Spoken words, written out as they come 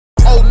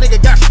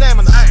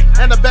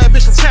and a bad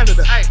bitch from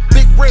Canada.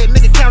 Big red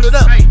nigga count it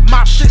up.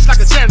 Mop shits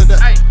like a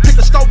janitor. Pick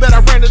a stove bet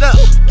I ran it up.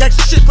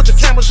 Gangsta shit, put your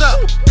cameras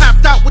up.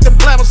 Popped out with them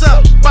glamours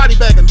up. Body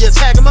bag them, yeah,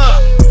 tag them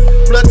up.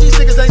 Blood, these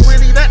niggas ain't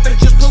really that, they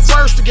just put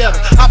words together.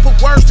 I put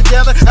words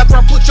together after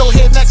I put your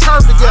head and that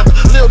curve together.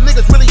 Lil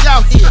niggas really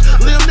out here.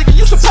 Lil nigga,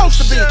 you supposed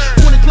to be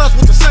 20 plus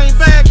with the same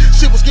bag.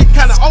 Shit was getting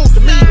kinda old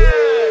to me.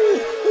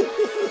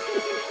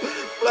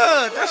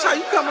 Blood, that's how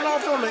you coming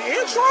off on the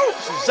intro?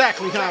 That's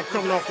exactly how I'm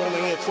coming off on the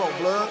intro,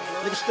 blood.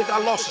 Niggas think I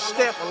lost a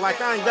step, or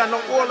like I ain't got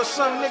no oil or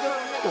something, nigga.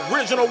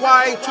 Original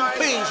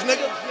YA2Ps,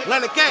 nigga.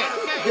 Atlantic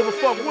Ave. Give a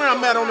fuck where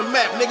I'm at on the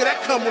map, nigga.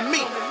 That come with me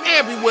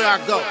everywhere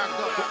I go.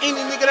 For any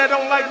nigga that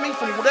don't like me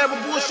from whatever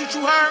bullshit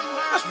you heard,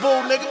 that's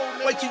bull, nigga.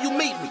 Wait till you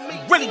meet me. You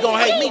really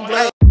gonna hate me,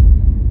 blood.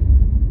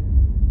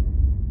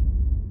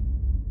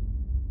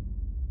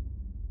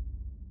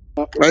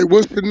 Hey,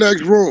 what's the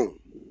next room?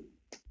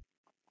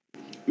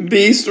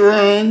 Beast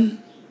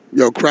room.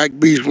 Yo, crack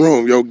Beast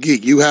room. Yo,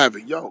 Geek, you have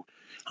it. Yo,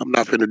 I'm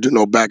not finna do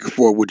no back and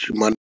forth with you,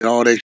 man.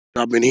 All that shit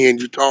I've been hearing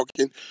you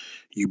talking,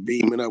 you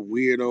beaming up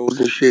weirdos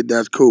and shit,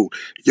 that's cool.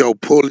 Yo,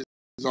 pull it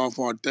off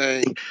our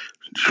thing.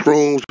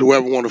 Shrooms,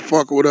 whoever want to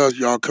fuck with us,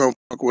 y'all come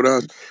fuck with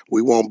us.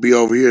 We won't be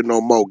over here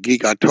no more.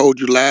 Geek, I told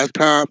you last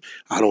time,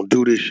 I don't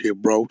do this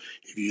shit, bro.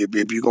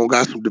 If you gonna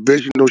got some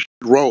divisional shit,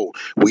 roll.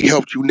 We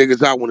helped you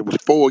niggas out when it was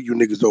 4 of you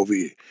niggas over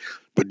here.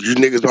 But you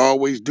niggas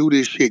always do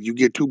this shit. You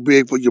get too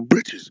big for your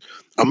britches.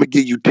 I'm gonna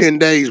give you 10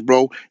 days,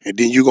 bro, and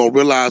then you gonna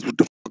realize what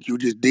the fuck you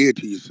just did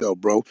to yourself,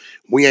 bro.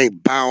 We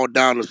ain't bowing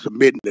down and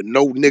submitting to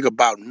no nigga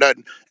about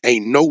nothing.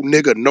 Ain't no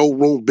nigga, no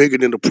room bigger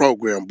than the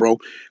program, bro.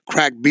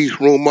 Crack Beast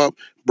room up.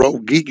 Bro,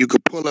 Geek, you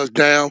could pull us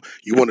down.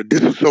 You want to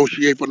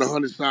disassociate from the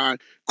 100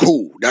 side?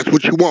 Cool. That's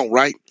what you want,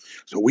 right?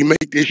 So we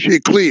make this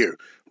shit clear,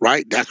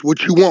 right? That's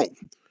what you want.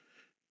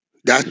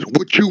 That's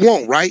what you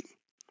want, right?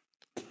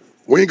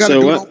 We ain't got to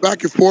do no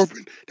back and forth.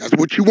 That's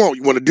what you want.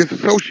 You want to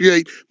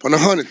disassociate from the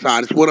 100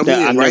 side. That's what I'm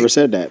hearing, right? I never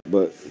said that,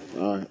 but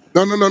all right.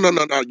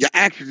 No. Your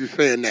actions is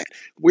saying that.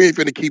 We ain't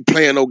finna keep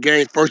playing no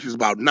games. First it's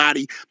about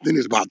naughty, then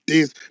it's about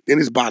this, then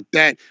it's about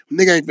that.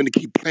 Nigga ain't finna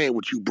keep playing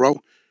with you, bro.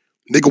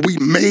 Nigga, we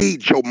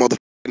made your motherfucking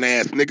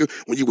ass, nigga,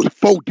 when you was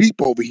 4 deep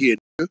over here,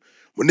 nigga.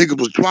 When niggas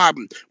was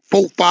driving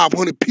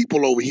 400-500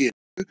 people over here,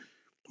 nigga.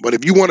 But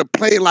if you want to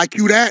play like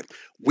you that,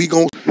 we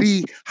gonna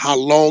see how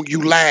long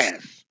you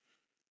last.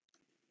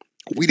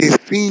 We done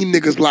seen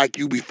niggas like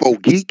you before,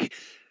 Geek.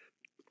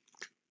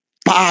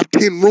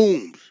 5-10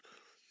 rooms.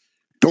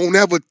 Don't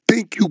ever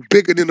think you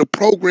bigger than the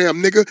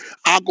program, nigga.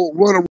 I'll go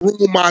run a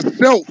room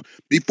myself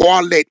before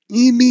I let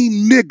any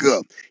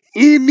nigga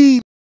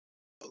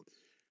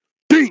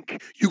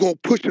think you gonna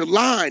push a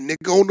line,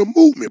 nigga, on the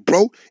movement,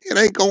 bro. It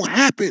ain't gonna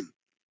happen.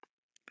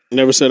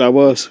 Never said I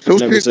was. So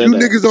never since you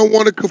niggas don't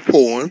want to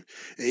conform,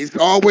 and it's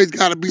always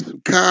got to be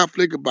some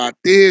conflict about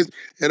this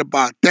and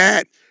about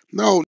that.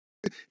 No,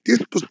 this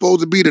was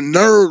supposed to be the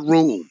nerd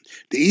room,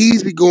 the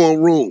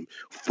easygoing room.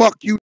 Fuck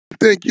you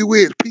think you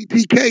is,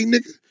 PTK,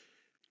 nigga?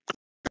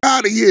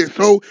 Out of here.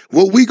 So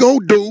what we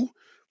gonna do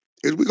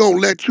is we gonna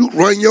let you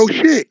run your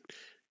shit.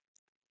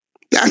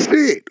 That's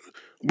it.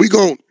 We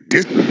gonna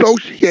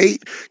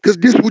disassociate because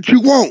this what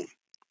you want.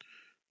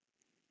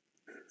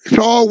 It's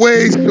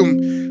always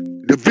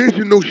some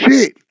divisional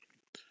shit.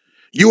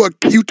 You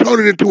turn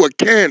it into a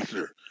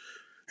cancer.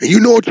 And you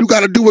know what you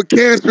gotta do with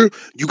cancer?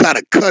 You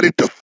gotta cut it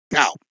the fuck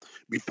out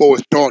before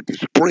it starts to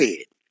spread.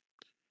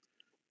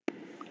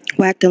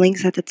 Wack, the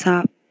link's at the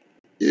top.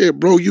 Yeah,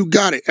 bro, you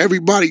got it.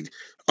 Everybody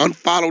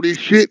unfollow this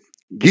shit.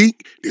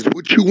 Geek, this is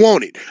what you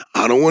wanted.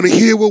 I don't want to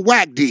hear what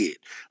Wack did.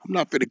 I'm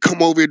not finna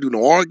come over here and do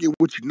no arguing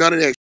with you, none of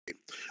that shit.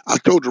 I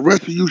told the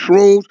rest of you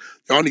shrooms,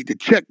 y'all need to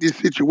check this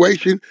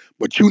situation,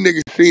 but you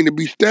niggas seem to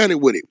be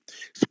standing with it.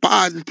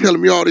 Spies is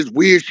telling me all this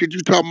weird shit you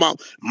talking about.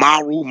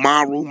 My room.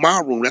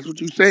 That's what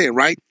you saying,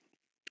 right?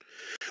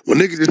 When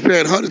niggas is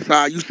saying 100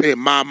 side, you saying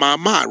my,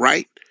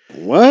 right?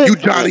 What? You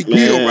Johnny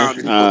Gill around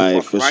this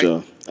motherfucker, for right?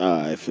 sure.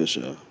 All right, for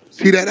sure.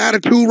 See that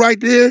attitude right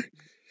there?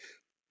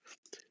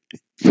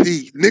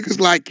 See, niggas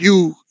like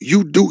you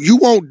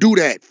won't do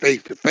that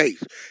face to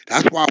face.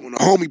 That's why when the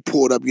homie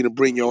pulled up, you didn't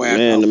bring your ass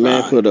outside. The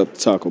man put up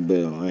Taco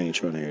Bell. I ain't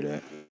trying to hear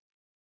that.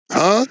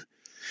 Huh?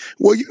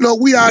 Well, you know,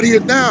 we out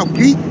here now,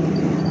 Geek.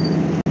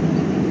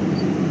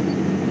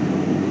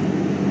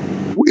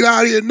 We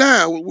out here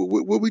now.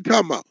 What we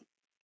talking about?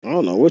 I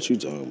don't know what you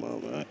talking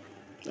about, man.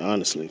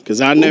 Honestly,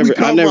 because I never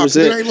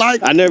said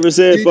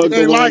fuck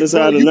the one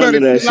side of none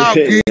of that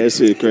shit. That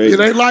shit crazy. It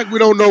ain't like we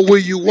don't know where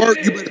you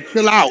work. You better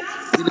chill out.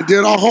 We done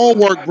did our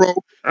homework, bro.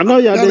 I know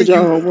y'all did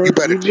y'all homework. You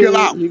better chill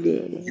out. You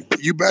good, man.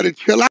 You better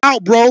chill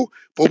out, bro.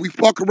 Before we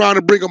fuck around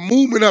and bring a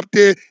movement up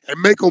there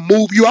and make them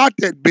move you out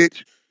that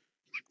bitch.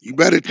 You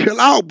better chill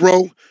out,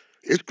 bro.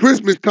 It's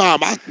Christmas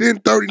time. I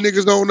send 30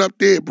 niggas on up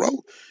there, bro.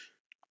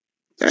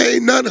 There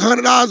ain't nothing,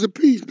 $100 a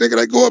piece. Nigga,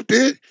 they go up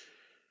there.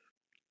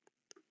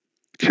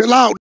 Chill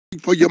out.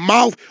 For your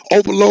mouth,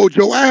 overload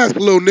your ass,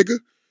 little nigga.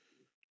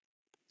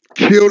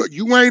 Chill.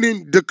 You ain't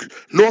in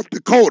North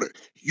Dakota.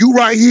 You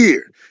right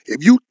here.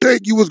 If you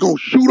think you was gonna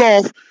shoot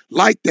off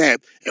like that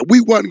and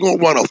we wasn't gonna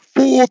run a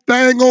full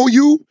thing on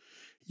you,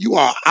 you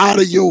are out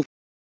of your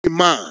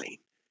mind.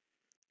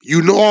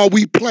 You know how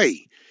we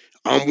play.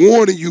 I'm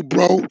warning you,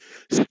 bro.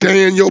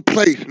 Stay in your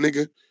place,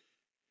 nigga.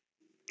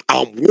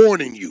 I'm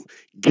warning you.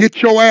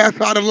 Get your ass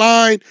out of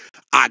line.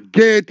 I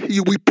guarantee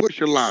you we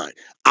push a line.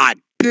 I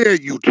dare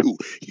you to.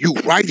 You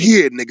right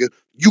here, nigga.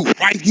 You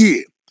right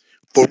here.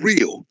 For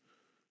real.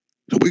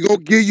 So we gonna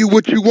give you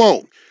what you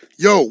want.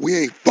 Yo, we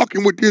ain't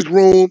fucking with this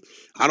room.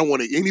 I don't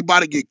want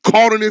anybody get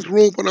caught in this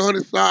room from the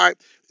 100 side.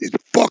 It's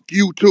fuck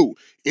you too.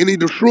 Any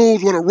of the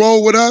Shrooms want to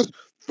roll with us,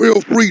 feel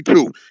free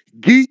to.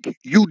 Geek,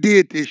 you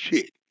did this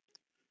shit.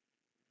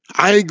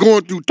 I ain't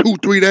going through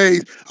 2-3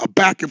 days of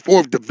back and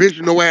forth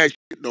divisional ass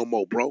shit no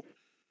more, bro.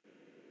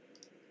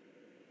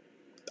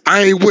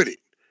 I ain't with it.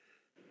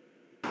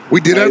 We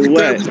did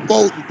everything we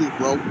supposed to do,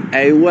 bro.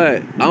 Hey,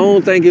 what? I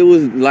don't think it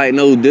was like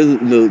no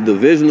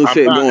divisional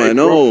shit going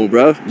on,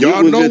 bro.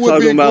 Y'all know what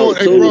been going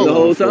on the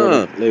whole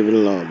time. Leave it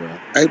alone, bro.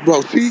 Hey,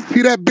 bro, see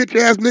that bitch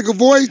ass nigga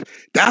voice?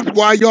 That's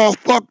why y'all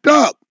fucked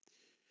up.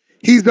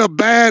 He's a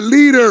bad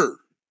leader.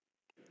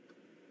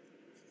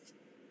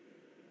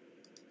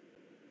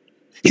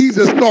 He's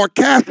a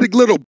sarcastic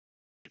little.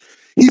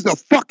 He's a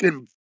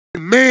fucking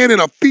man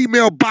in a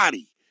female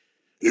body.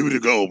 Here we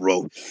go,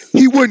 bro.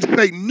 He wouldn't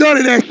say none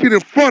of that shit in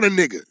front of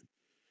nigga.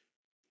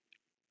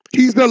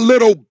 He's a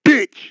little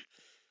bitch.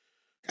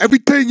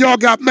 Everything y'all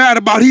got mad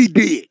about, he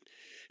did.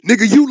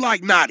 Nigga, you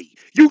like Naughty.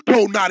 You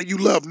told Naughty you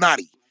love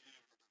Naughty.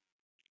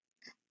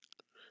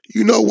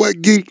 You know what,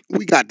 Geek?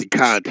 We got the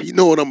content. You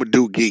know what I'm going to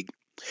do, Geek?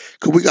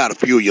 Because we got a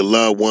few of your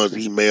loved ones'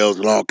 emails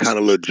and all kind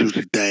of little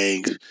juicy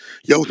things.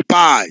 Yo,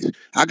 spies,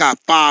 I got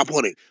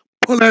 500.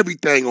 Pull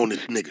everything on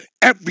this nigga.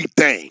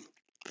 Everything.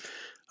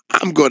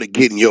 I'm going to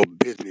get in your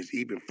business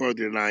even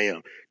further than I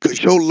am.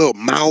 Because your little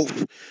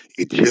mouth,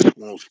 it just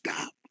won't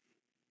stop.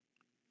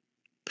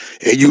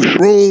 And you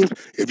Shrooms,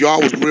 if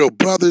y'all was real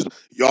brothers,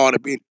 y'all would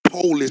have been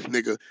told this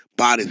nigga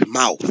by his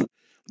mouth.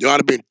 Y'all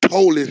would have been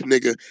told this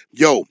nigga,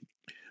 yo,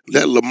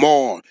 let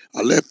Lamar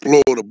or let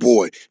Florida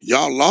boy.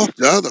 Y'all lost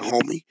the other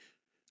homie.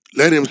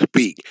 Let him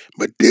speak.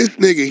 But this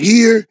nigga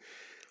here,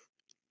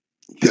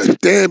 to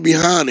stand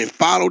behind and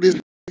follow this,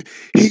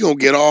 he gonna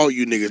get all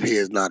you niggas'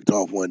 heads knocked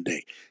off one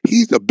day.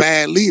 He's a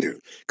bad leader,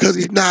 because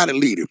he's not a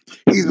leader.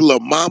 He's a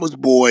little mama's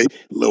boy,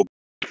 little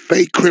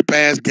fake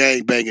crip-ass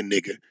gang-banging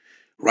nigga,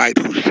 right,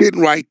 who's sitting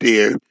right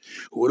there,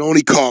 who would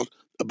only cost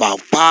about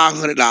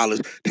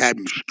 $500 to have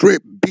him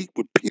stripped, beat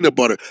with peanut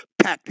butter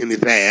packed in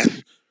his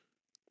ass,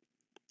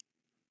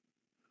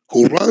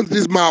 who runs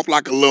his mouth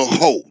like a little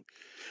hoe.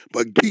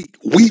 But Geek,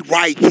 we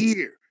right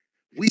here.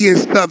 We in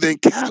Southern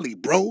Cali,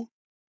 bro.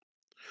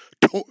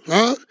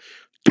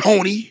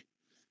 Tony?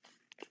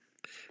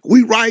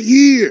 We right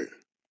here.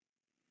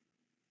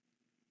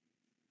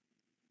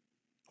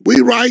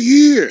 We right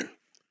here.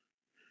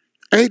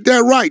 Ain't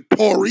that right,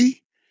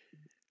 Tori?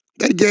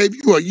 They gave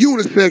you a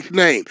unisex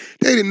name.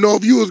 They didn't know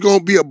if you was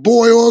gonna be a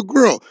boy or a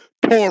girl.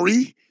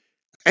 Tori.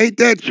 Ain't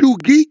that you,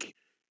 Geek?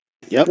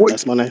 Yep,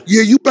 that's my name.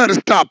 Yeah, you better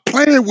stop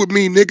playing with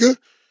me, nigga.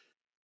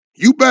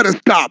 You better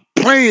stop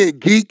playing,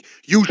 Geek.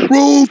 You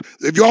Shrooms,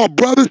 if y'all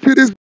brothers to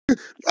this,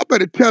 I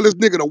better tell this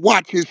nigga to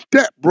watch his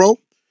step, bro.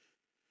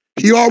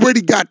 He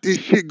already got this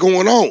shit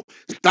going on.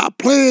 Stop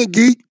playing,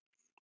 Geek.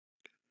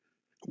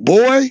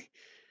 Boy,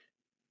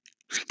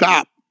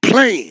 stop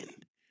playing.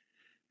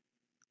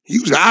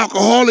 You's an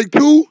alcoholic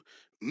too?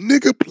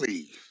 Nigga,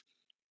 please.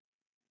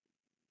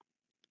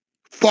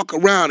 Fuck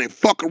around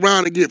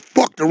and get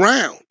fucked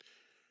around.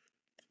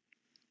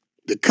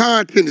 The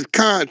content is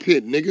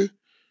content, nigga.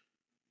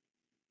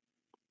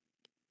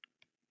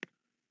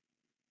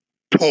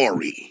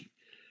 Tory.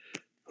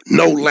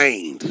 No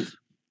lanes.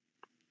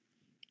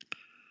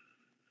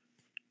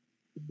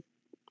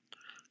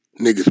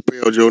 Nigga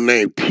spelled your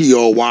name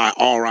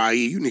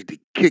T-O-Y-R-I-E. You need to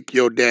kick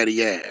your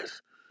daddy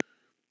ass.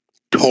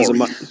 Tory.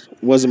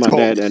 Wasn't my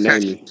dad that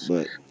named me,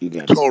 but you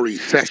got it. Tory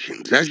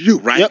Sessions. That's you,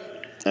 right?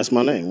 Yep. That's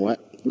my name. What?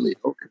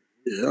 Okay.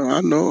 Yeah,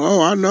 I know.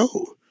 Oh, I know.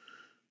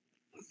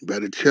 You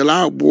better chill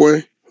out,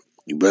 boy.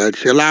 You better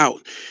chill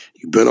out.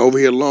 You been over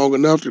here long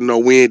enough to know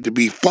we ain't to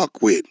be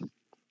fucked with.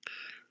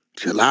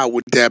 Chill out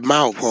with that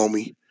mouth,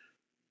 homie.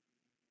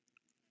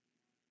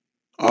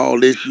 All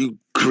this, you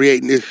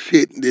creating this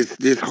shit,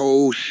 this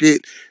whole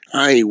shit,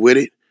 I ain't with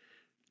it.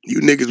 You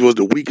niggas was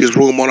the weakest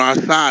room on our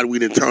side. We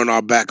didn't turn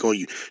our back on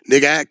you.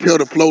 Nigga, tell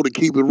the flow to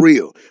keep it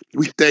real.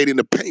 We stayed in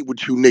the paint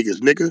with you niggas,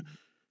 nigga.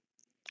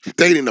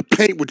 Stayed in the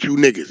paint with you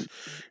niggas.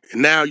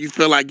 And now you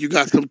feel like you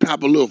got some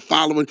type of little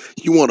following.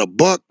 You want a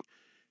buck?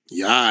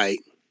 Yeah, all right.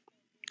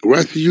 The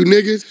rest of you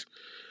niggas,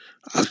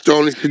 I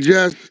strongly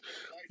suggest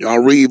y'all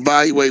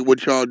reevaluate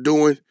what y'all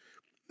doing.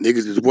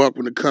 Niggas is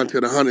welcome to come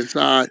to the 100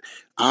 side.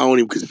 I don't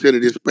even consider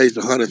this space a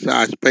 100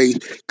 side space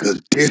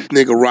because this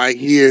nigga right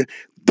here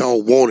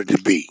don't want it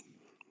to be.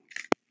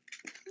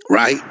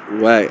 Right?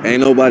 Right.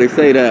 Ain't nobody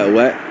say that,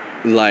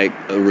 Wack. Like,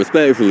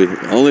 respectfully.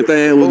 The only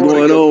thing was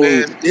going on.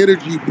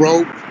 Energy,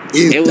 bro.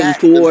 It was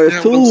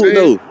towards too,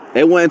 though.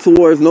 It wasn't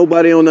towards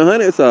nobody on the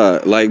 100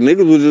 side. Like,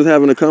 niggas was just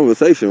having a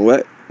conversation.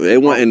 What?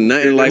 It wasn't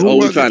nothing like, oh,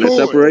 we trying to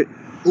separate.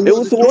 It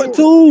was towards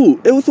two.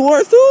 It was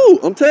towards two.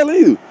 I'm telling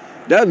you.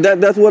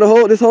 That's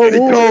what this whole room. They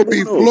told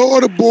me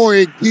Florida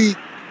Boy and Geek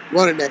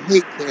running a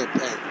hate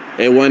campaign.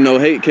 It wasn't no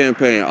hate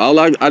campaign. All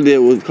I did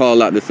was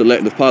call out the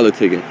selective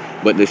politicking.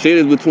 But the shit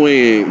is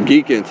between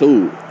Geek and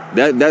Tool.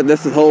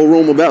 That's the whole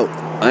room about.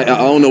 I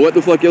don't know what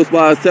the fuck your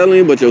spy is telling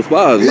you, but your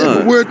spy is lying.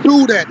 But where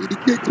Tool at? Did he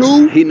kick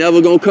Tool? He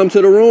never gonna come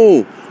to the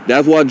room.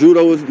 That's why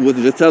Judo was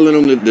just telling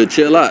him to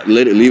chill out,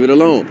 leave it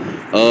alone.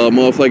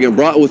 Motherfucking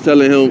Brock was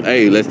telling him,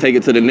 hey, let's take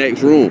it to the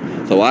next room.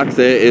 So I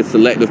said it's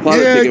selective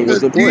politicking.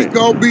 What's the point? He's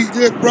gonna be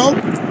this, bro.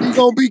 He's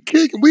gonna be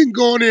kicking. We can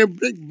go in there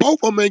and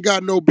both of them ain't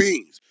got no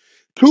beans.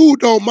 Tool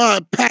don't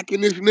mind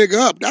packing this nigga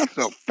up. That's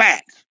a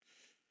fact.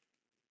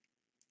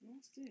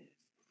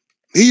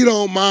 He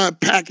don't mind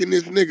packing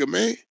this nigga,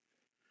 man.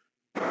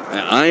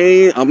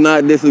 I'm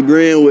not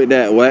disagreeing with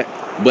that, Wack.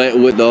 But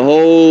with the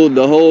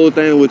whole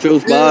thing with your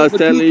spies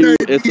telling you,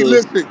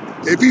 listen,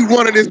 if he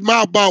running his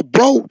mouth about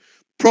bro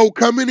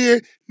coming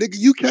in, nigga,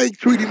 you can't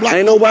treat him like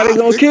ain't nobody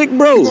gonna kick,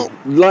 bro.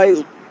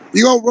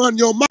 You gonna run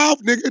your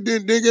mouth, nigga,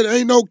 then nigga,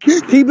 ain't no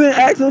kick. He been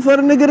asking for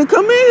the nigga to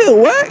come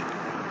in, Wack.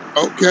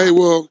 Okay,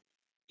 well,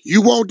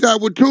 you want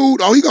that with Tool?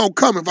 Oh, he gonna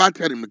come if I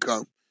tell him to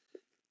come.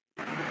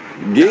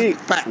 Geek,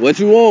 what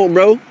you want,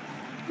 bro?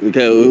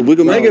 Okay, we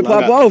can make it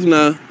pop off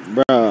now.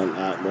 Bro,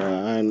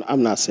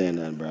 I'm not saying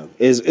nothing, bro.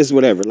 It's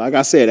whatever. Like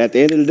I said, at the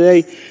end of the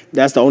day,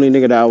 that's the only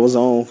nigga that I was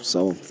on,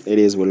 so it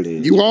is what it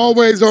is. You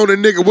always on a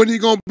nigga. When you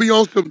gonna be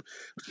on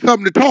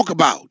something to talk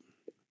about?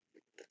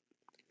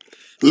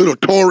 Little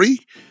Tory.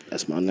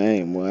 That's my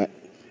name, what?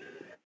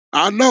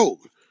 I know.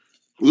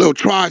 Little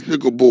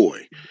tricycle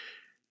boy.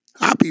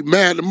 I be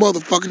mad the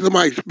motherfucker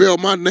somebody spell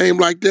my name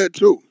like that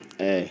too.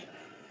 Hey.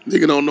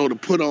 Nigga don't know to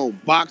put on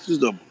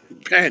boxes of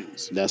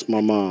panties. That's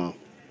my mom.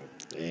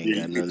 Ain't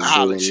got nothing to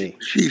do with me.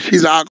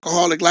 She's an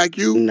alcoholic like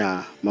you?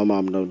 Nah, my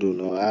mom don't do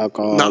no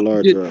alcohol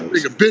or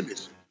drugs. Nigga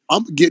business.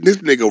 I'm getting this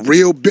nigga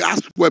real big. I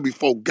swear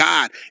before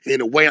God,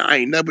 in a way I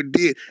ain't never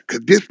did.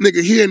 Cause this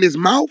nigga here in his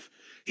mouth,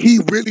 he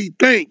really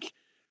think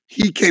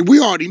he can. We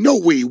already know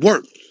where he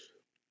works.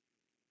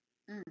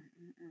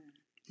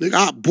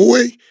 Nigga,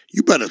 boy,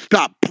 you better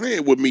stop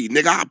playing with me,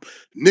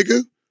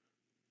 nigga.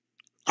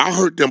 I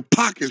hurt them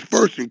pockets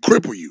first and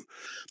cripple you.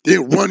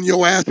 Then run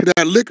your ass to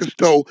that liquor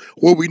store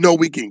where we know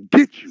we can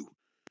get you.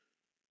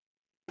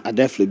 I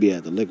definitely be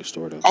at the liquor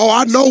store though. Oh,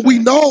 I know, we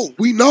know.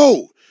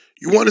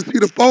 You want to see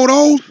the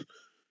photos?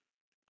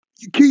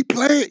 You keep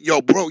playing.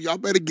 Yo, bro, y'all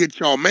better get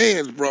y'all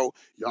mans, bro.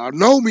 Y'all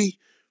know me.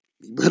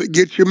 You better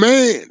get your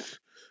mans.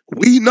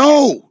 We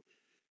know.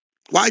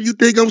 Why you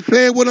think I'm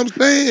saying what I'm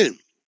saying?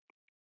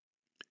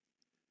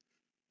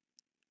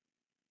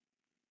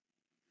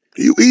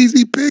 You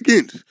easy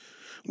pickings.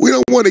 We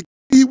don't want to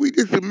kill you. We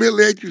just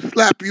humiliate you,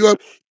 slap you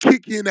up,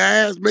 kick you in the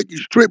ass, make you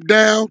strip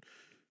down,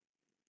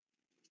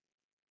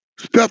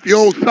 stuff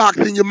your own socks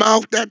in your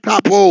mouth, that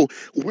type of old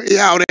way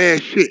out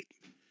ass shit.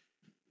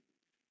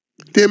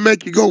 Then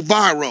make you go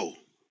viral.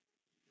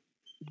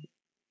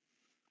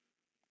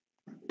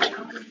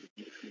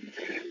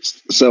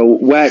 So,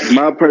 Wack,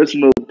 my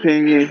personal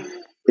opinion,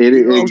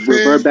 it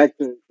revert back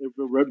to.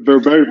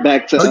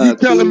 So you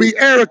telling me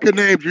Erica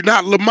named you,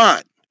 not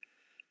Lamont?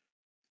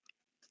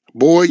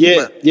 Boy,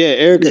 yeah,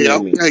 Erica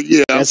named me.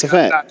 Yeah, that's a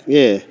fact.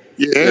 Yeah,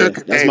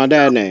 Erica. That's my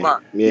dad's name.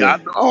 Yeah,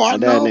 I my know.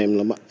 Dad named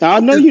Lamont.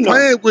 I know you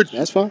know.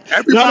 That's fine.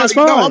 Everybody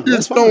know. I'm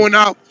just throwing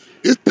out.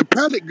 It's the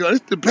pellet gun.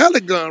 It's the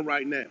pellet gun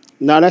right now.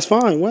 No, that's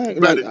fine. What?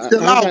 You better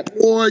chill out,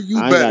 boy. You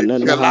I ain't better got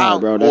nothing chill to hide,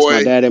 out, bro. boy. That's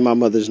my dad and my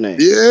mother's name.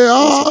 Yeah,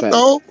 I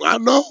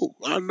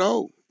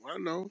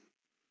know.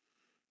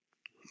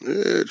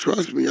 Yeah,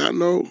 trust me, I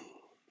know.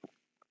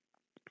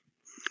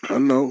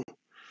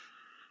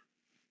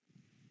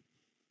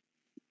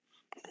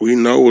 We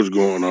know what's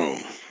going on.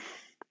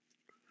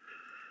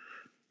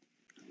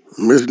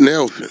 Miss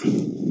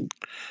Nelson.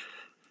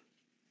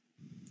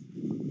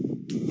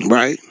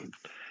 Right?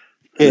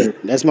 Yeah,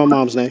 that's my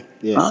mom's name.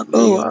 Yeah. I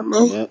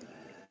know. Yep.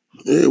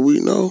 Yeah, we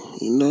know.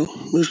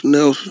 Miss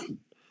Nelson.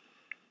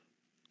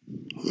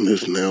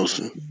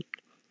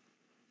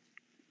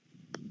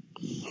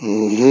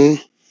 Mm-hmm.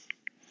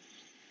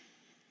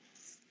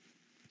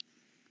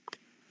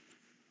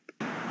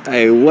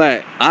 Hey,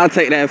 what? I'll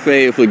take that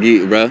fade for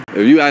Geek, bro.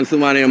 If you got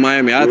somebody in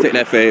Miami, I'll take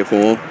that fade for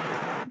him.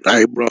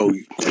 Hey, bro,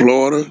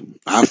 Florida,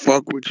 I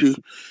fuck with you,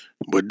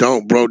 but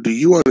don't, bro. Do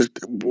you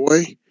understand,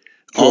 boy?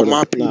 Florida, all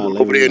my people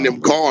over there in them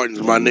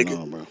gardens, my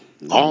nigga.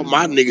 All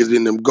my niggas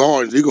in them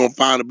gardens. You gonna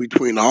find them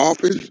between the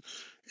office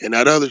and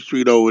that other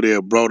street over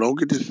there, bro. Don't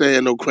get to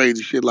saying no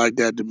crazy shit like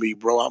that to me,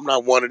 bro. I'm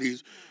not one of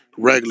these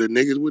regular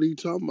niggas. What are you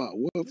talking about?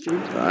 What?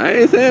 I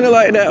ain't saying it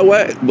like that,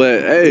 what?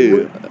 But hey,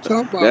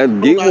 that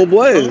Geek my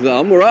boy. So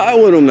I'm gonna ride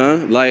with him now.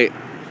 Like,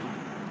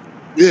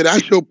 yeah,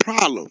 that's your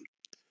problem.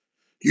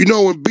 You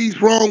know when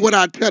Beast wrong, what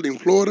I tell him,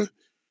 Florida?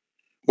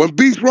 When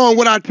Beast wrong,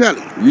 what I tell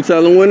him? You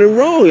tell him when it's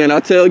wrong, and I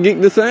tell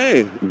Geek the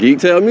same. Geek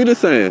tell me the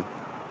same.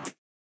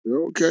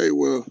 Okay,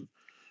 well,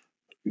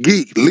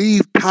 Geek,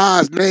 leave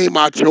Ty's name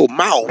out your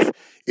mouth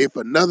if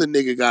another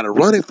nigga gotta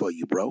run it for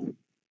you, bro.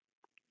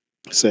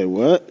 Say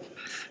what?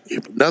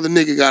 If another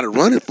nigga gotta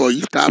run it for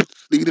you, stop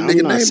leaving the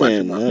nigga name out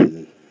your mouth. I'm not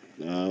saying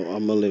nothing.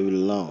 I'm gonna leave it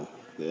alone.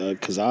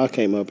 Cause I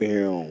came up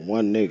here on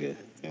one nigga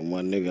and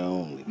one nigga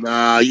only.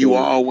 Nah, you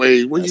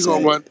always when you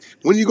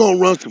gonna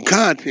run some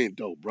content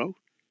though, bro?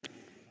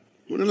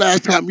 When the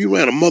last time you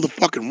ran a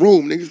motherfucking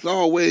room, nigga? It's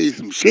always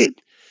some shit.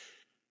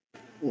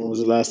 When was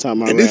the last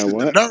time I ran what? This is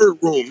the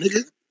nerd room,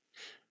 nigga.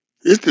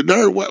 It's the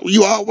nerd. What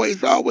you always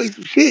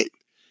some shit.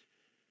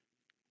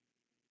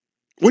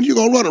 When you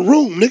gonna run a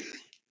room, nigga?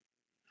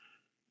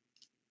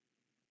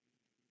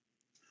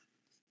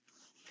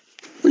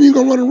 When you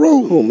gonna run a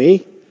room? Who,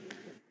 me?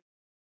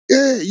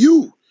 Yeah,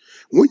 you.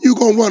 When you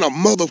gonna run a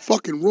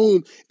motherfucking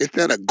room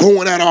instead of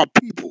going at our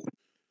people?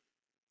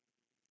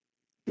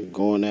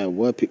 Going at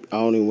what people? I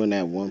only went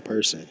at one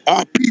person.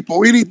 Our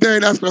people.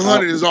 Anything that's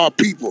 100 is our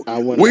people.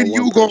 When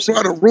you gonna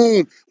run a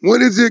room?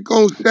 When is it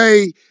gonna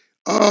say,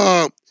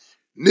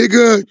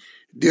 nigga,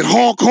 did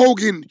Hulk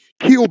Hogan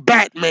kill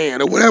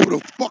Batman or whatever the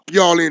fuck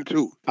y'all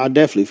into? I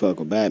definitely fuck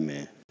with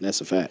Batman.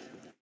 That's a fact.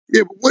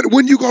 Yeah, but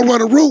when you gonna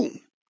run a room?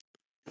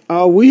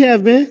 Oh, we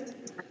have been.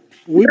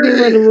 We've been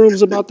running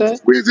rooms about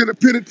that. We was in the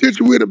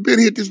penitentiary. We'd have been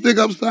hit this nigga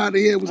upside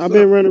the head with I've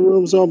been running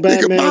rooms on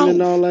Batman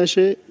and all that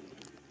shit.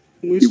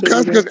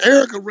 Because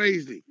Erica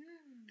raised him.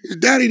 His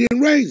daddy didn't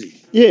raise him.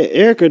 Yeah,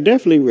 Erica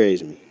definitely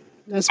raised me.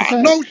 That's a fact.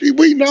 I know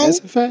we know. That's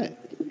a fact.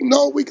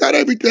 No, we got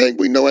everything.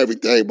 We know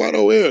everything about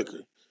old Erica.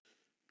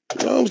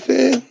 You know what I'm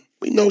saying?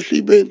 We know she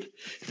been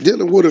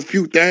dealing with a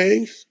few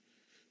things.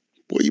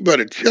 Boy, you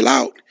better chill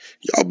out.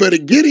 Y'all better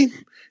get him.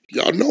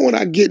 Y'all know when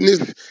I get in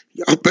this,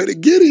 y'all better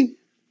get him.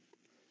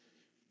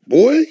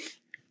 Boy,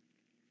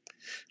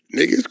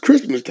 nigga, it's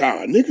Christmas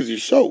time. Niggas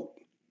is so.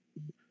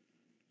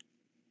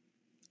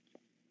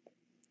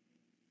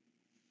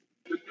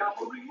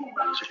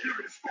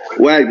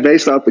 Wack,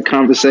 based off the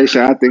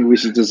conversation, I think we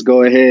should just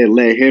go ahead and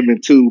let him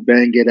and Two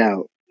bang it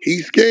out.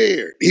 He's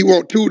scared. He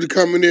want Two to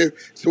come in there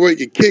so he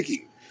can kick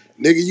him.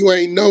 Nigga, you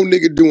ain't no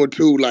nigga doing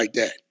Two like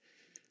that.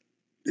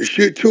 The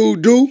shit Two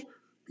do,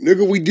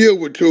 nigga, we deal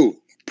with Two.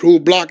 Two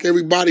block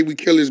everybody, we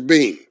kill his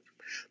beam.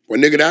 Well,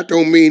 nigga, that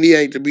don't mean he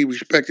ain't to be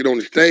respected on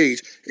the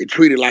stage and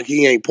treated like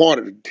he ain't part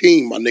of the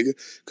team, my nigga.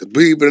 Because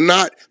believe it or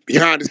not,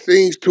 behind the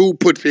scenes, Two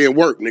puts in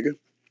work, nigga.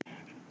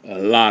 A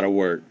lot of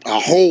work. A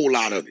whole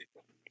lot of it.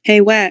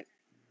 Hey, Wack.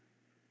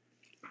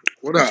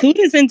 What up? Two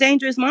is in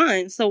dangerous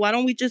minds, so why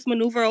don't we just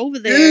maneuver over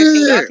there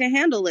and y'all can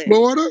handle it?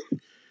 Florida?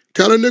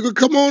 Tell a nigga,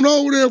 come on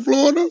over there,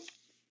 Florida.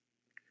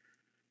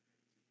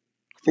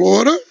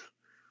 Florida?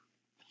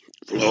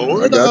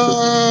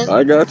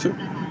 I got you.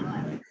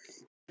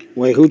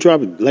 Wait, who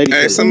dropped Lady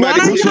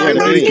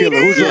Killer?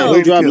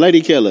 Who dropped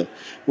Lady Killer?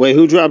 Wait,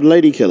 who dropped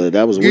Lady Killer?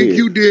 That was weird.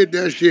 You did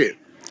that shit.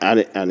 I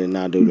did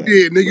not do that.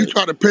 You did, nigga. You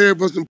tried to pay her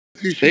for some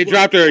shit. They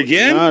dropped her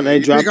again? No, they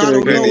dropped her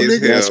again.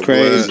 Nigga. That's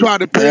crazy. You tried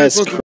to pay her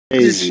for some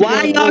crazy.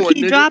 Why y'all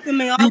keep dropping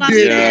me? All you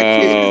did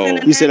that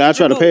shit. You said I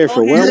tried to pay her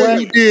for what? Yeah,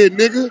 you did,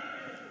 nigga.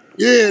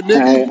 Yeah,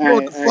 nigga. You know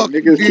what the fuck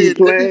you did,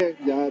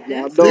 nigga. Y'all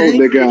know,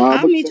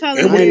 nigga.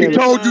 And when he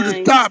told you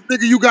to stop,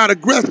 nigga, you got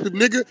aggressive,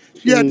 nigga.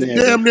 She had to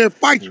damn near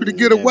fight you to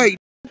get away.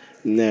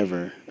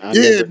 Never.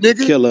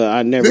 Nigga. Killer,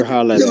 I never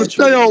hollered at you.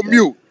 Stay on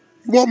mute.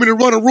 You want me to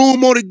run a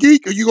room on the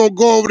Geek, or you gonna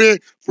go over there,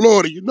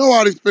 Florida? You know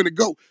how this finna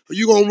go. Or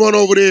you gonna run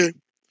over there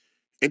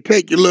and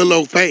take your little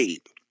old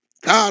fade?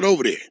 Tired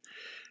over there.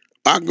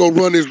 I can go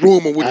run this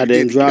room on what you did. I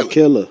didn't drop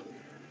Killer.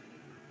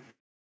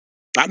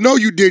 I know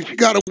you did. She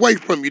got away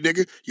from you,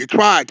 nigga. You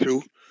tried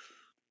to.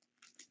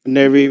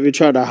 Never even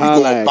tried to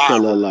holler at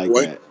Killer like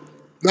that.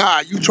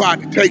 Nah, you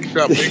tried to take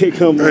something.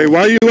 Hey,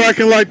 why you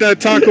acting like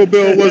that Taco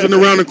Bell wasn't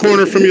around the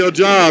corner from your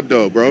job,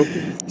 though, bro?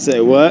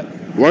 Say what?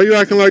 Why you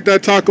acting like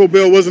that Taco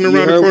Bell wasn't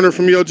around the corner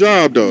from your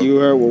job, though? You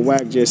heard what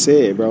Wack just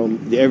said, bro.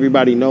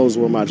 Everybody knows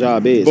where my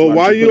job is. But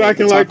why you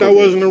acting like that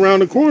wasn't around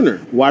the corner?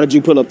 Why did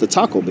you pull up the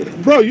Taco Bell?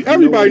 Bro,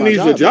 everybody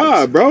needs a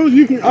job, bro.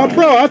 You can,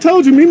 bro, I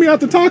told you, meet me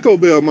at the Taco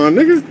Bell, my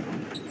nigga.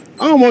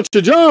 I don't want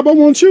your job. I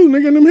want you,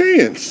 nigga, in them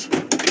hands.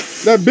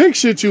 That big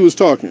shit you was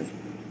talking.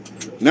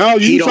 Now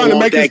you trying to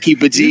make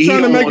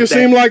it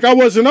seem like I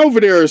wasn't over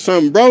there or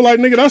something, bro. Like,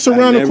 nigga, that's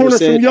around the corner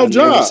from your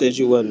job. Never said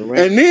you wasn't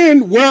around. And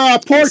then where I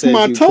parked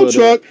my tow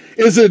truck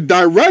is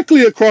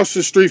directly across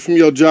the street from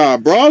your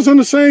job, bro. I was on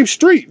the same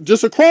street,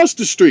 just across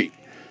the street.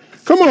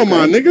 Come on,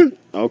 my nigga.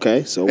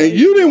 Okay, so. And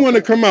you didn't want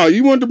to come out.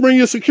 You wanted to bring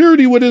your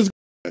security with his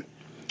gun.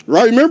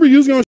 Right? Remember, you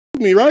was going to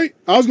shoot me, right?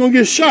 I was going to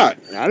get shot.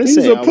 I didn't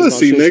say a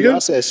pussy, nigga. I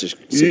said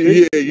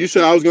security. Yeah, you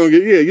said I was going to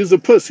get, you was a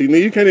pussy,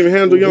 nigga. You can't even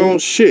handle your own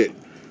shit.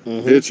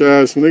 Bitch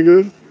ass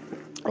nigga.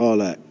 All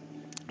that.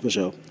 For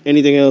sure.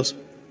 Anything else?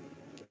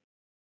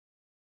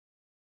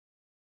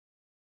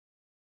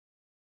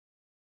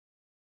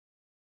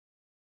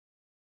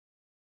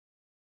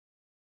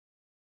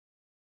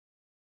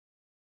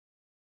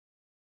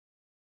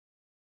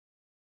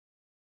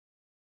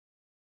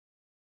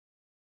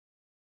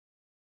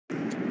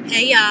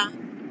 Hey, y'all.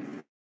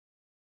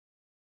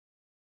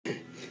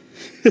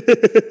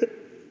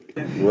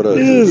 What up,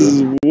 This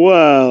is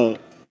wild.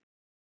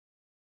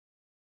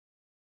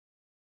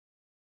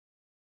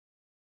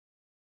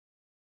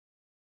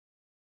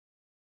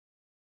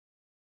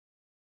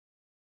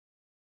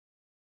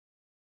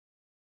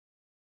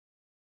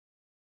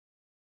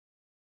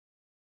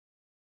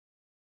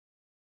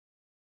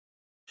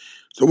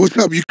 So what's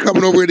up? You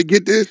coming over here to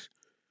get this?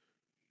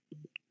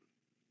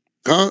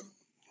 Huh?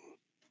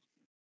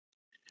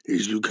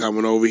 Is you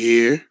coming over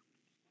here?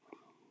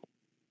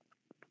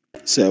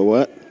 So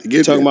what?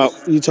 You talking about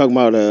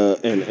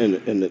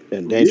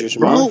in dangerous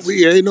minds?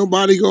 We ain't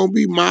nobody gonna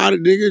be modded,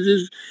 nigga.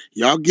 Just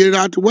y'all get it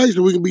out the way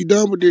so we can be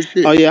done with this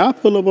shit. Oh yeah, I'll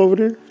pull up over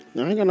there. I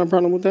ain't got no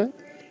problem with that.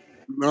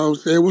 You know what I'm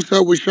saying? What's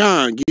up with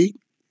Sean, Geek?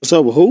 What's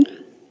up with who?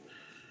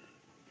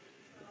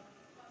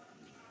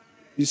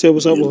 You said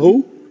what's up with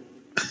who?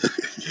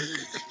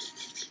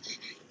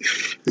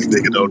 This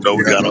nigga don't know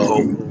we got a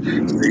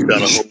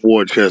whole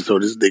war chest, so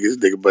this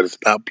nigga better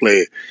stop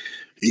playing.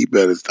 He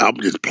better stop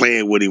just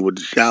playing with him with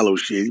the shallow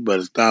shit. He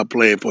better stop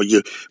playing for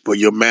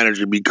your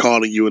manager be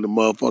calling you in the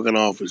motherfucking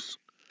office.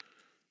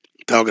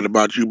 Talking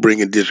about you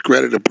bringing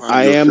discredit upon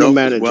yourself am a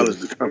manager. as well as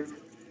the company.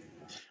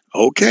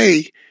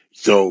 Okay.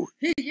 So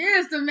he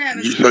is the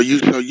manager. So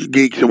you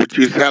Geek, so what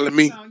you telling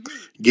me?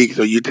 Geek,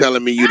 so you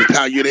telling me you the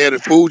head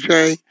of the food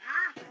chain?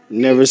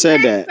 Never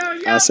said that.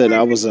 I said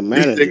I was a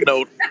manager.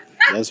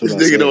 That's what I said.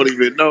 This nigga don't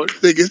even know.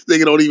 This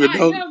nigga don't even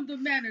know. I am the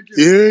manager.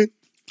 Yeah.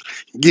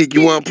 Geek,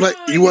 you wanna play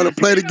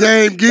the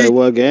game, Geek? Play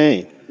what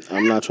game?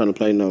 I'm not trying to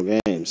play no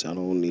games. I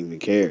don't even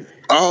care.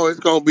 Oh, it's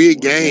gonna be a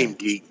game,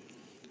 Geek.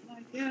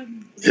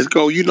 It's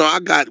going,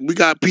 we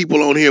got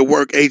people on here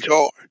work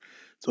HR.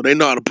 So they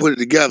know how to put it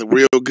together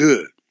real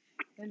good.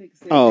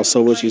 Oh,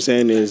 so what you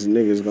saying is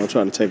niggas gonna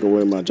try to take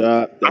away my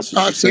job? That's what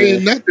I'm you not saying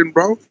saying? nothing,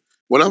 bro.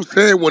 What I'm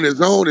saying, when it's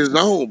on,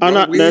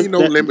 bro. We ain't no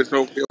limits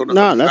over here on the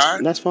other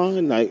side. That's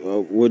fine. Like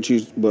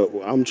but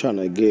I'm trying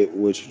to get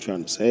what you're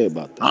trying to say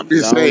about that. I'm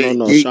just saying, saying, I don't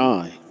know Geek,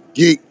 Shine.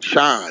 Geek,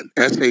 Sean,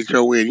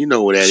 S-H-O-N. You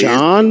know what that is.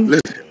 Sean?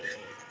 Listen.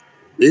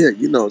 Yeah,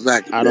 you know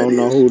exactly I don't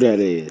know who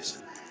that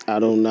is. I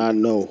do not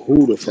know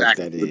who the fuck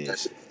that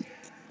is.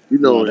 You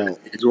know what that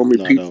is. You want me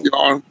to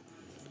PTR?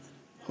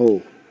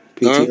 Who?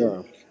 PTR.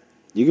 Huh?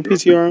 You can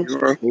PTR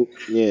him? Who?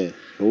 Yeah.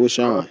 Who is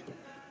Sean?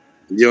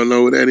 You don't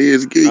know who that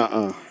is, Geek?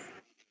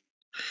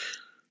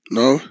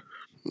 No?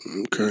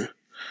 Okay.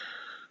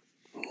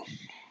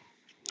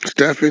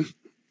 Stephen?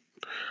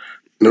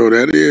 Know who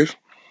that is?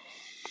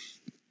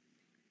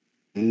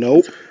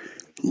 Nope.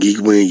 Geek,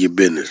 we in your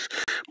business.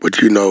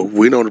 But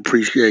we don't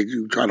appreciate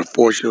you trying to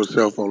force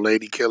yourself on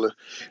Lady Killer.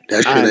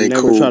 That shit ain't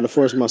cool. I never tried to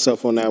force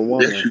myself on that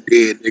woman. Yes, you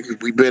did, nigga.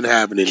 We been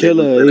having it.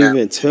 Killer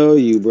even tell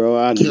you, bro.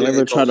 I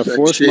never tried to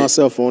force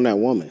myself on that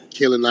woman.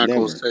 Killer not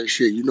gonna say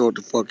shit. You know what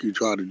the fuck you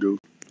try to do.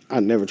 I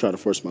never try to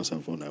force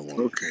myself on that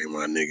woman. Okay,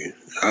 my nigga.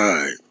 All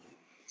right.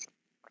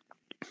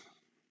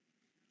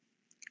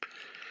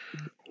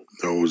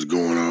 Know what's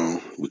going on.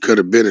 We could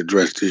have been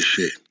addressed this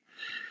shit.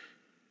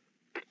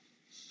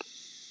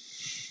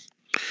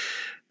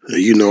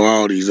 You know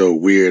all these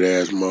old weird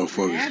ass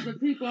motherfuckers. Yeah, the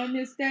people on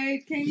this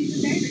stage can't even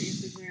date an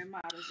Instagram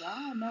model, so I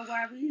don't know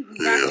why we even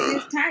rocking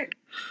this title.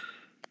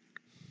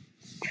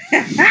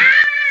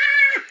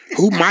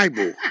 Who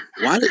Mybel?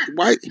 Why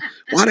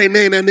they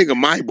name that nigga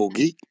Mybel,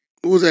 Geek?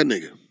 Who was that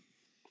nigga?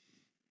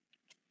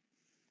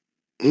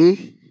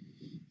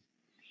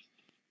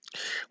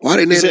 Why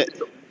they name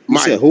it? You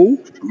said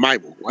who?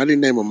 Mybel. Why they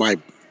name him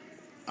Mybel?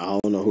 I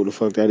don't know who the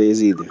fuck that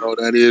is either. You know who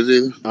that is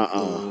either?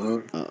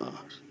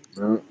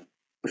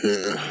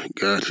 Yeah,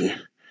 gotcha.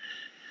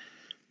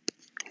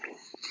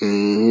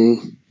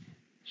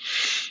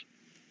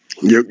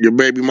 Your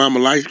baby mama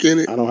light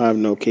skinned? I don't have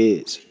no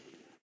kids.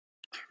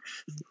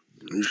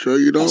 You sure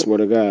you don't? I swear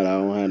to God, I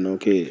don't have no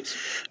kids.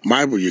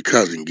 Mybel, your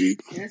cousin,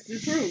 Geek. That's the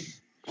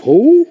truth.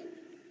 Who?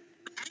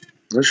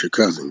 That's your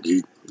cousin,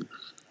 Geek.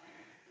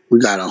 We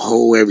got a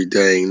whole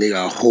everything. They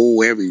got a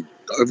whole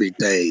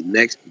everything.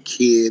 Next to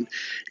kin,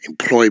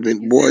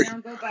 employment, boy. They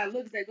don't go by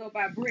looks, they go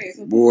by bread.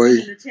 So boy, in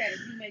the chat if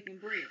you making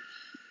bread.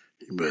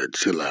 You better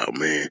chill out,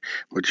 man.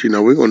 But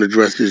we're gonna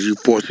address this. You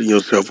forcing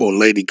yourself on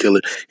Lady Killer.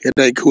 It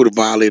ain't cool to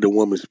violate a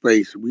woman's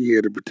space. We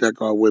here to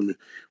protect our women.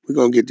 We're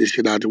gonna get this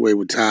shit out the way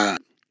with Todd.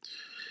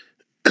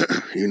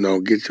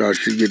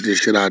 Get this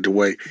shit out the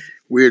way.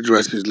 We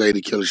addressed this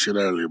Lady Killer shit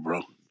earlier,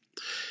 bro.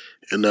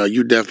 And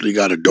you definitely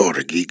got a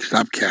daughter, Geek.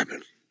 Stop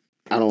capping.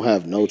 I don't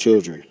have no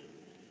children.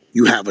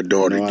 You have a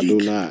daughter, no, Geek. I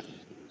do not.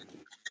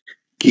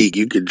 Geek,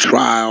 you can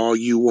try all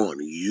you want.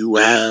 You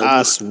have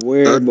I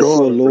swear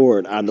before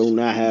Lord, I do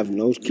not have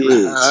no kids.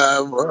 You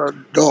have a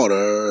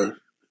daughter,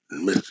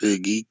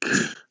 Mr. Geek.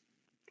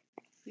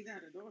 He got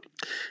a daughter.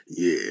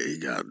 Yeah, he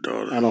got a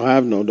daughter. I don't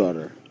have no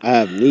daughter. I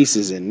have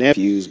nieces and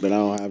nephews, but I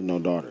don't have no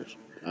daughters.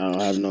 I don't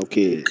have no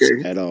kids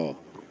at all.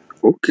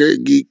 Okay,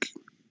 Geek.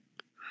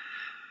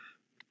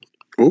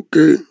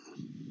 Okay.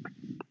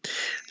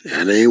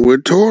 That ain't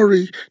what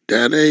Tori.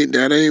 That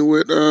ain't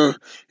what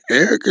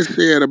Erica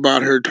said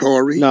about her,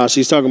 Tori. No,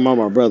 she's talking about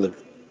my brother.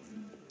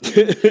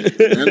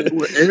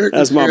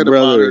 That's my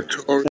brother.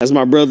 That's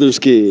my brother's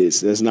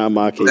kids. That's not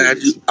my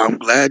kids. I'm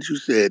glad you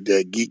said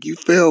that, Geek. You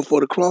fell for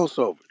the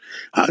crossover.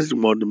 I just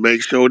wanted to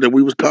make sure that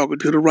we was talking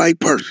to the right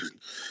person.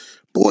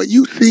 Boy,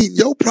 you see,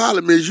 your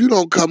problem is you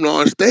don't come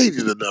on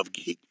stages enough,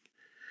 Geek,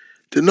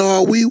 to know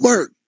how we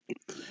work.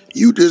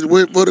 You just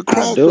went for the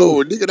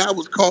crossover, nigga. That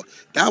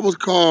was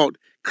called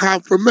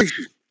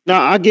confirmation. No,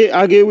 I get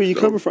where you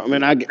coming from,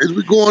 and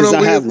because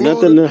I have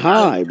nothing to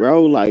hide,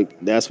 bro. Like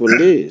that's what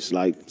it is.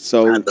 Like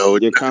so,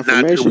 your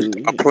confirmation. Not till we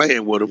start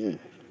playing with them.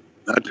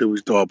 Not till we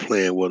start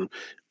playing with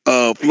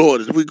them.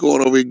 Florida, as we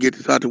going over here and get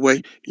this out the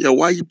way. Yo,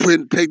 why you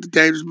take the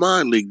Dangerous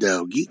Mind League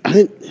down, Geek?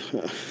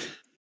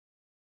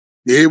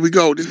 Here we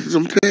go. This is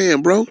what I'm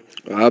saying, bro.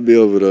 I'll be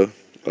over there.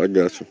 I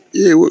got you.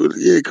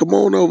 Yeah, come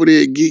on over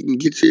there, Geek, and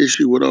get your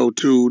issue with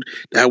O2.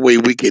 That way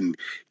we can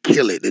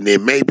kill it, and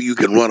then maybe you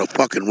can run a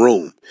fucking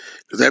room.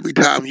 Because every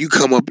time you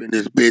come up in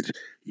this bitch,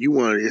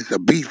 it's a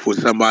beef with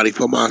somebody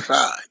from our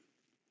side.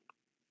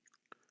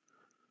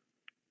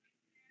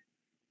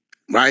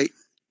 Right?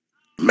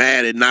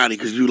 Mad at Naughty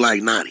because you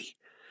like Naughty.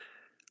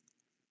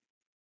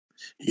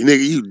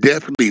 You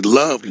definitely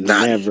loved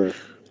Naughty. Never.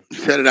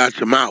 Said it out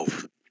your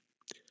mouth.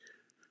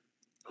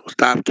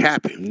 Stop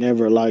capping.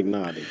 Never liked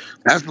Naughty.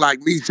 That's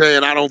like me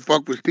saying I don't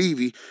fuck with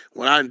Stevie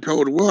when I done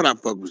told the world I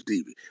fuck with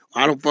Stevie.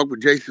 I don't fuck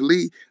with Jason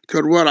Lee.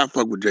 Told the world I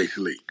fuck with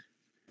Jason Lee.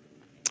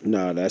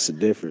 No, that's the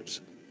difference.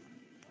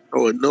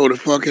 Oh, no, the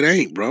fuck it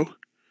ain't, bro.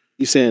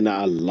 You saying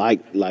I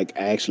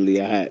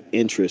actually I had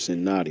interest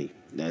in Naughty.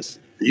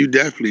 You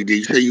definitely did.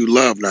 You say you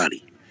love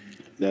Naughty.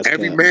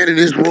 Every cap. man in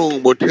this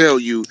room will tell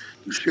you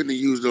you shouldn't have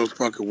used those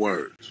fucking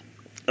words.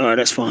 All right,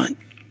 that's fine.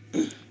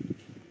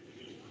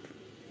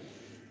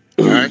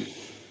 All right?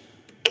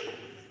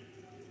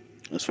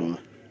 That's fine.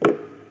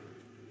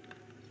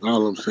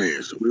 All I'm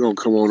saying. So we're going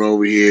to come on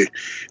over here.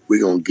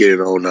 We're going to get it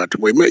on out the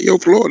way. Yo,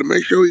 Florida,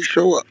 make sure he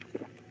show up.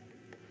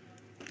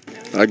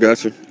 I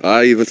got you.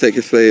 I even take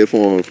his fade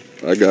for him.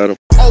 I got him.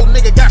 Old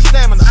nigga got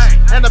stamina,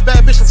 and a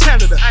bad bitch from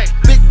Canada.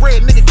 Big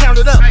bread nigga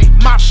counted up.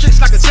 My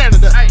shit's like a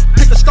janitor.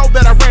 Pick a stove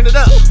bet, I ran it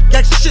up.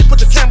 Gangsta shit, put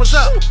your cameras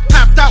up.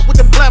 Popped out with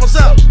them glamours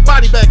up.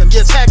 Body bag them,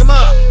 yeah, tag them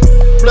up.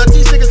 Blood,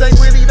 these niggas ain't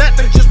really that,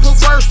 they just put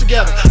words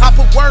together. I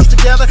put words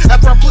together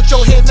after I put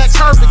your head and that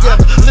curve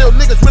together. Lil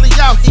niggas really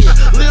out here.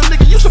 Lil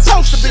nigga, you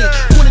supposed to be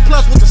 20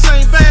 plus with the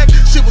same bag.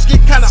 Shit was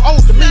getting kinda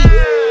old to me.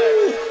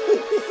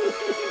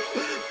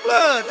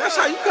 Blood, that's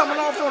how you coming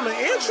off on the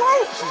intro?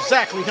 That's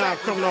exactly how I'm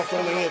coming off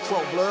on the intro,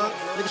 blood.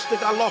 Niggas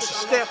think I lost a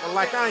step, but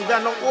like I ain't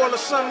got no oil or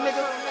something,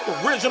 nigga.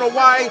 The original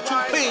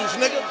YA2Ps,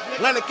 nigga.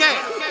 Atlantic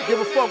Ave. Give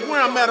a fuck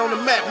where I'm at on the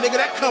map, nigga.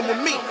 That come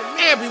with me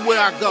everywhere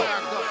I go.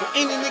 For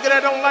any nigga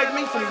that don't like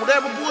me from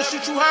whatever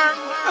bullshit you heard,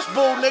 that's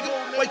bull, nigga.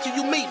 Wait till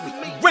you meet me.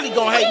 You really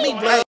gonna hate me,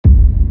 blood.